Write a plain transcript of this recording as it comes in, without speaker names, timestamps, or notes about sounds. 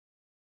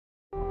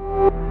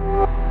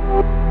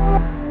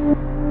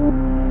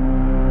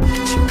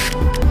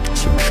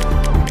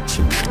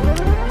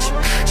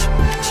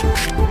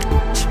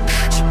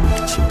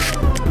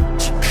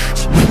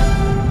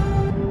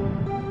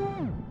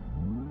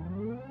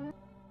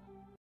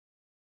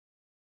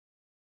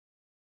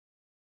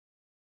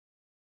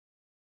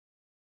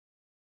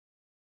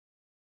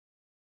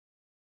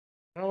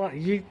How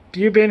long,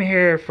 you been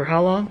here for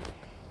how long?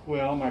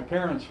 Well, my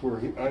parents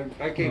were.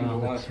 I came to Oh,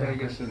 Las that's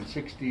Vegas right. in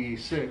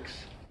 '66,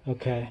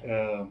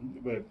 Okay.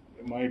 but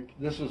my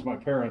this was my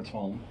parents'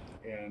 home,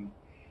 and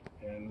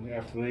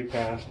after they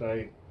passed,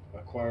 I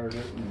acquired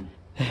it.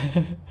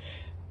 And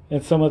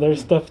And some of their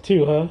stuff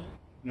too, huh?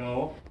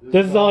 no,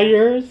 This is all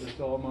yours? this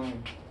is all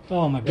mine.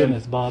 Oh my And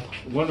goodness, Bob.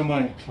 one of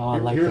my Oh, I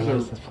like the here's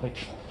license plate.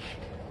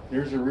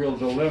 a real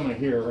dilemma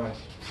here.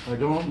 I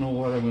don't know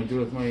what I'm going to do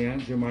with my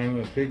Aunt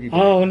Jemima piggy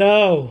bank. Oh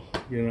no.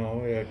 You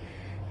know,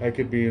 I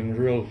could be in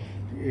real.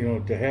 You know,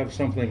 to have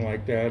something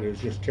like that is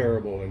just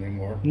terrible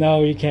anymore.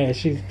 No, you can't.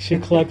 She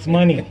collects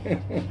money.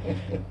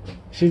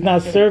 She's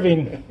not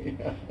serving.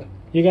 Yeah.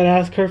 You gotta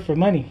ask her for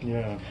money.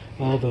 Yeah.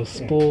 All those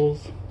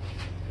spools.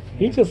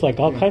 You just like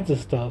all kinds of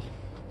stuff.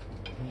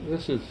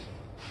 This is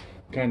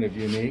kind of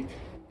unique.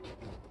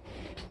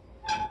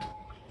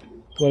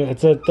 What?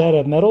 It's that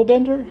a metal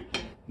bender?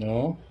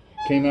 No,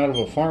 came out of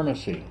a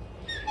pharmacy,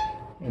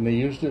 and they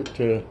used it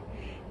to.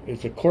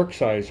 It's a cork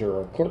sizer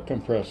or a cork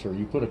compressor.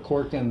 You put a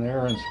cork in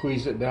there and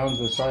squeeze it down to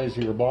the size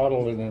of your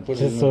bottle, and then put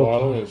it in the so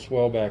bottle. cool. It'll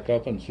swell back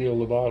up and seal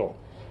the bottle.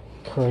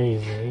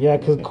 Crazy. Yeah,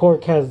 because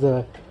cork has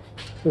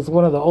it's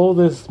one of the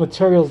oldest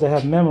materials that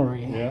have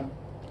memory. Yeah.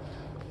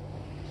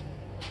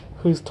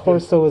 Whose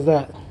torso is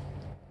that?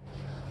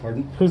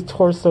 Pardon? Whose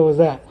torso is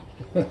that?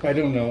 I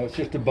don't know. It's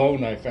just a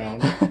bone I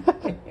found.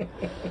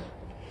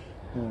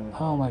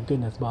 Oh my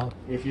goodness, Bob.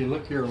 If you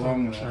look here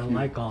long enough, I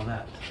like all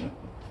that.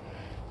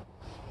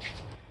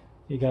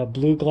 You got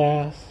blue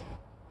glass.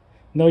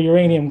 No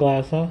uranium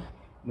glass, huh?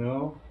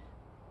 No.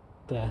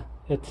 That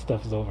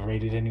stuff's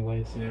overrated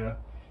anyways. Yeah.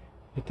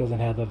 It doesn't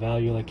have the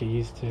value like it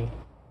used to.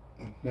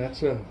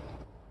 That's a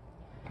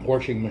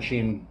washing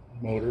machine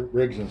motor,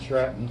 Briggs and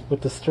Stratton. With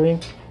the string,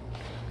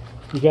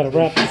 you gotta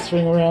wrap the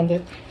string around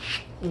it.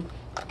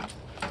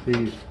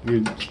 You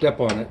step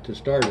on it to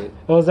start it.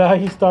 Oh, is that how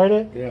you start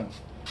it? Yeah.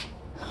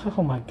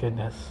 Oh my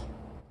goodness.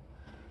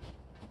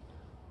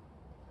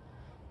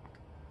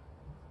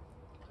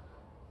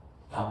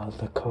 Oh,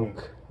 the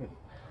Coke.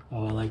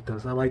 Oh, I like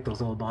those. I like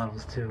those old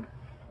bottles too.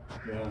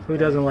 Yeah. Who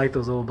doesn't like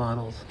those old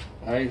bottles?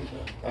 I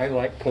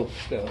like Coke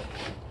stuff.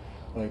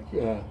 Like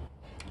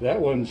that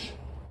one's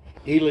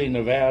Ely,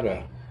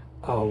 Nevada.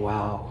 Oh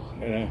wow.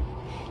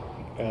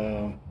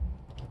 Uh,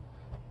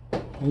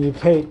 And you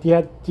paid.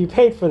 You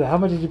paid for that. How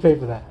much did you pay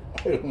for that?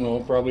 I don't know,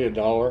 probably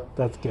 $1.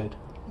 That's good.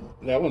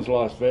 That one's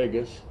Las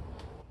Vegas.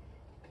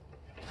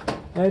 I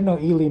didn't know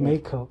Ely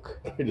made Coke.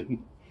 I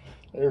didn't.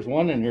 There's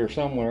one in here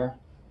somewhere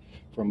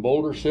from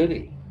Boulder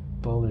City.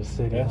 Boulder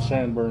City. That's huh?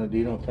 San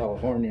Bernardino,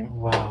 California.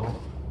 Wow.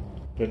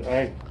 But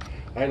I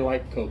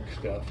like Coke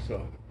stuff,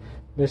 so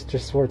Mr.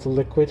 Swartz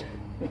liquid.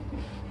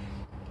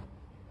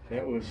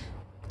 that was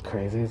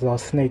Crazy. It's all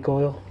snake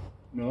oil.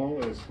 no.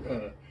 It's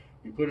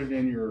you put it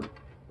in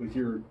with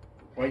your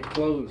white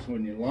clothes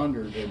when you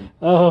laundered, and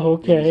Oh,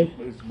 okay.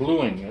 it's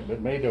bluing it,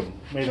 but made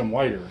them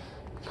whiter.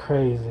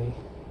 Crazy.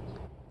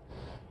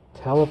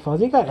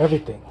 Telephones. You got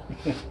everything.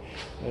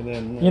 And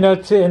then You know,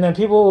 and then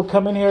people will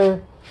come in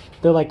here.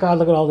 They're like, God,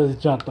 look at all this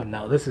junk. But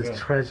no, this is Yeah.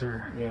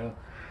 treasure. yeah.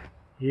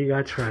 You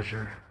got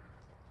treasure.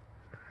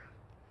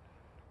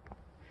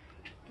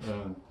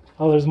 Uh,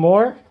 Oh, there's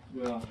more?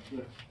 well,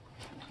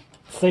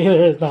 Say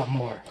there is not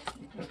more.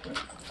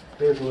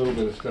 there's a little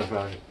bit of stuff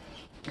out here.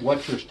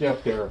 Watch your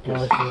step there,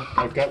 'cause Oh, shit.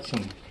 I've got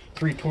some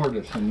 3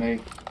 tortoise, and they.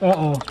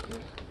 Uh-oh.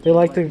 They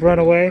like to run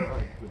away?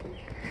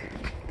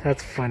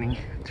 That's funny.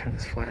 Turn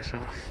this flash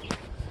off.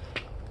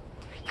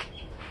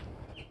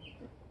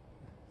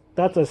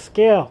 That's a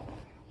scale.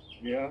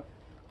 Yeah.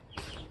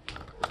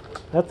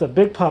 That's a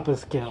big papa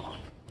scale.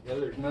 Yeah.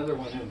 There's another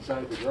one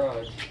inside the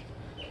garage.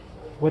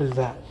 What is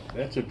that?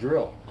 That's a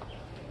drill.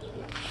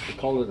 They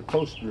call it a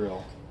post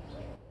drill.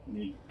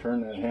 You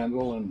turn that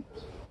handle and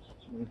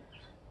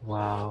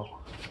Wow.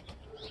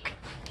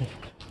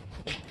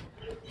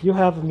 You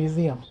have a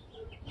museum.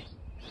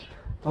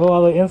 Oh,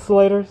 all the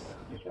insulators?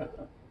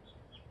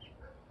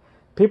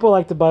 People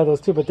like to buy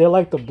those too, but they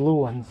like the blue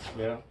ones.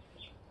 yeah.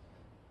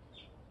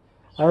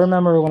 I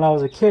remember when I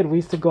was a kid, we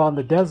used to go out in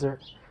the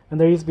desert, and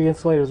there used to be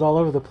insulators all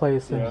over the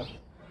place, and Yeah.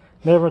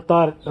 never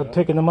thought of Yeah.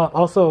 picking them up.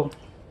 Also,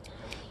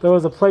 there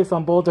was a place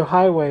on Boulder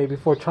Highway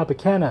before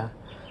Tropicana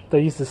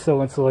that used to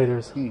sell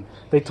insulators.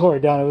 They tore it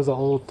down. It was an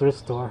old thrift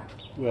store.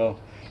 Well,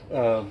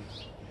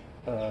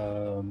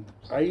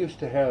 I used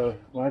to have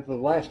the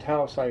last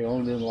house I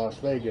owned in Las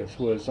Vegas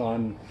was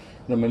on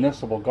the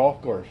municipal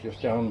golf course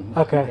just down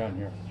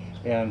here,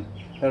 and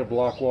had a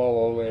block wall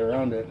all the way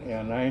around it.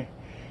 And I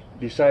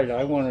decided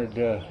I wanted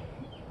to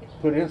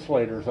put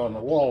insulators on the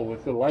wall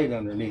with the light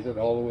underneath it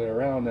all the way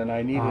around, and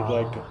I needed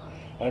like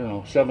I don't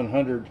know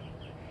 700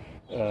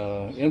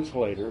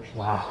 insulators.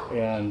 Wow.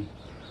 And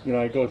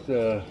I go to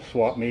the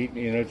swap meet,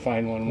 I'd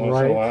find one once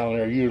in Right. a while, and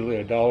they're usually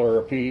 $1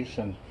 a piece,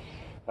 and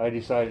I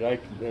decided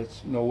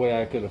there's no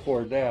way I could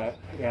afford that.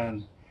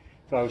 And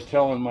so I was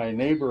telling my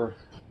neighbor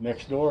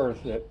next door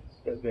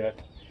that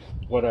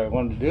what I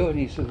wanted to do, and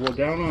he says, well,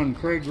 down on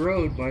Craig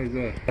Road by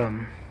the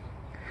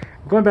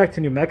Going back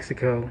to New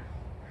Mexico,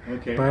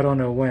 Okay. But I don't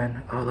know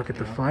when. Oh, look at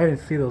the phone. I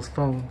didn't see those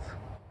phones.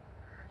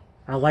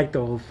 I like the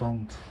old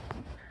phones.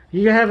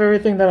 You can have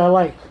everything that I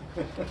like.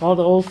 All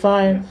the old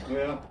signs.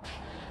 Well,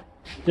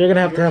 you're going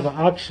to have an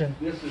auction.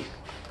 This is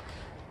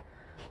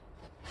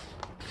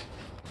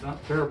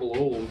not terrible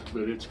old,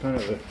 but it's kind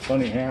of a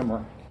funny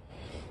hammer.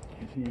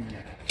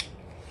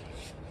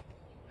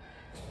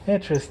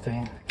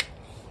 Interesting.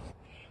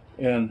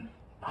 And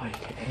oh, you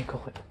can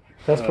angle it.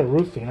 That's for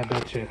roofing, I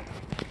bet you.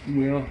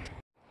 We'll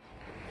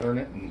turn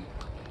it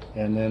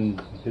and then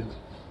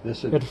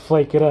this would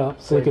flake it up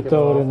so you could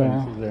throw it in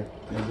there.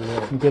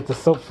 And get the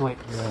soap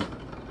flakes.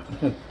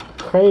 Yeah.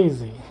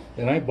 Crazy.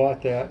 And I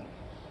bought that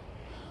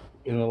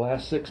in the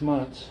last 6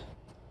 months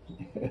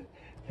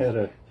at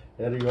a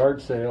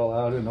yard sale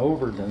out in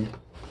Overton.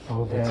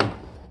 And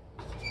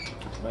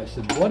I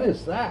said, "What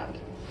is that?"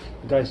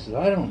 The guy said,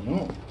 "I don't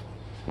know."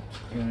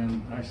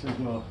 And I said,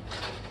 "Well,"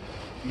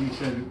 he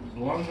said, "it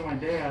belonged to my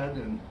dad,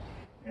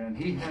 and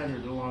he had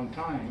it a long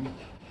time,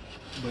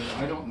 but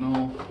I don't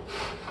know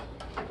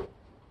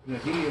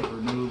that he ever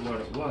knew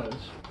what it was."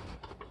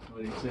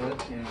 What he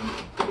said, and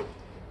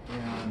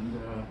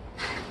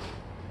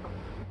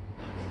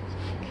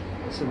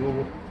I said,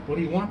 "Well, what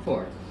do you want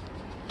for it?"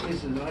 He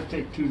said, "I'd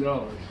take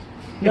 $2.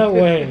 No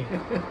way.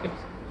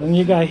 And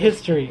you got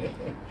history.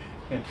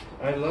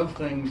 I love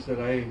things that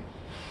I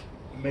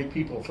make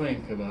people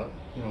think about.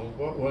 You know,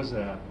 what was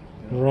that?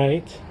 You know?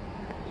 Right.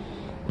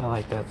 I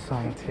like that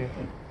sign too.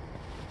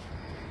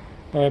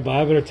 All right, but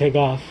I better take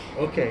off.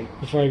 Okay.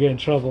 Before I get in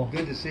trouble.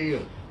 Good to see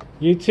you.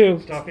 You too.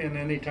 Stop in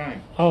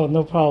anytime. Oh,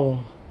 no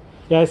problem.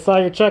 Yeah, I saw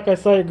your truck. I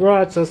saw your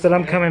garage, so I said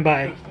I'm coming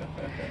by.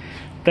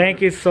 Thank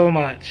you so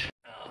much.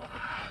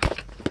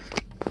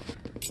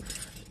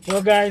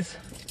 Well, guys,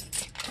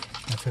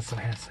 I put some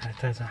hand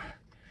sanitizer.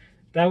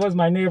 That was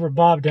my neighbor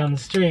Bob down the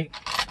street.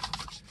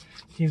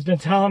 He's been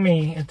telling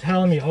me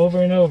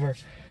over and over,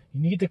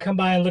 "You need to come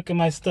by and look at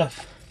my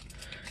stuff.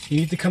 You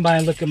need to come by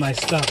and look at my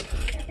stuff."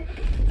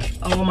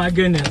 Oh my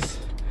goodness.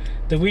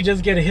 Did we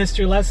just get a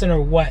history lesson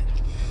or what?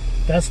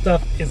 That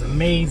stuff is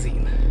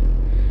amazing.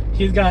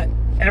 He's got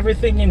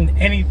everything and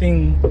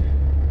anything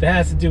that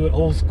has to do with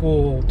old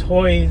school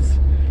toys,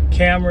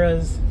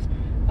 cameras,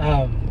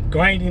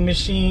 grinding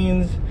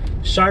machines,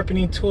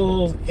 sharpening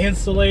tools,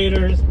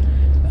 insulators.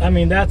 I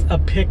mean, that's a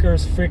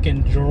picker's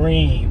freaking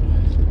dream.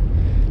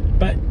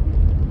 But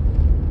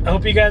I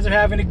hope you guys are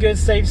having a good,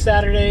 safe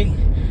Saturday.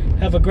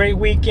 Have a great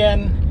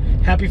weekend.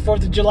 Happy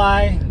 4th of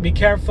July. Be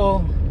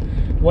careful.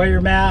 Wear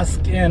your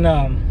mask. And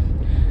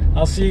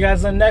I'll see you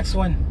guys on the next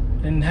one.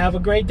 And have a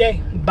great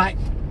day. Bye.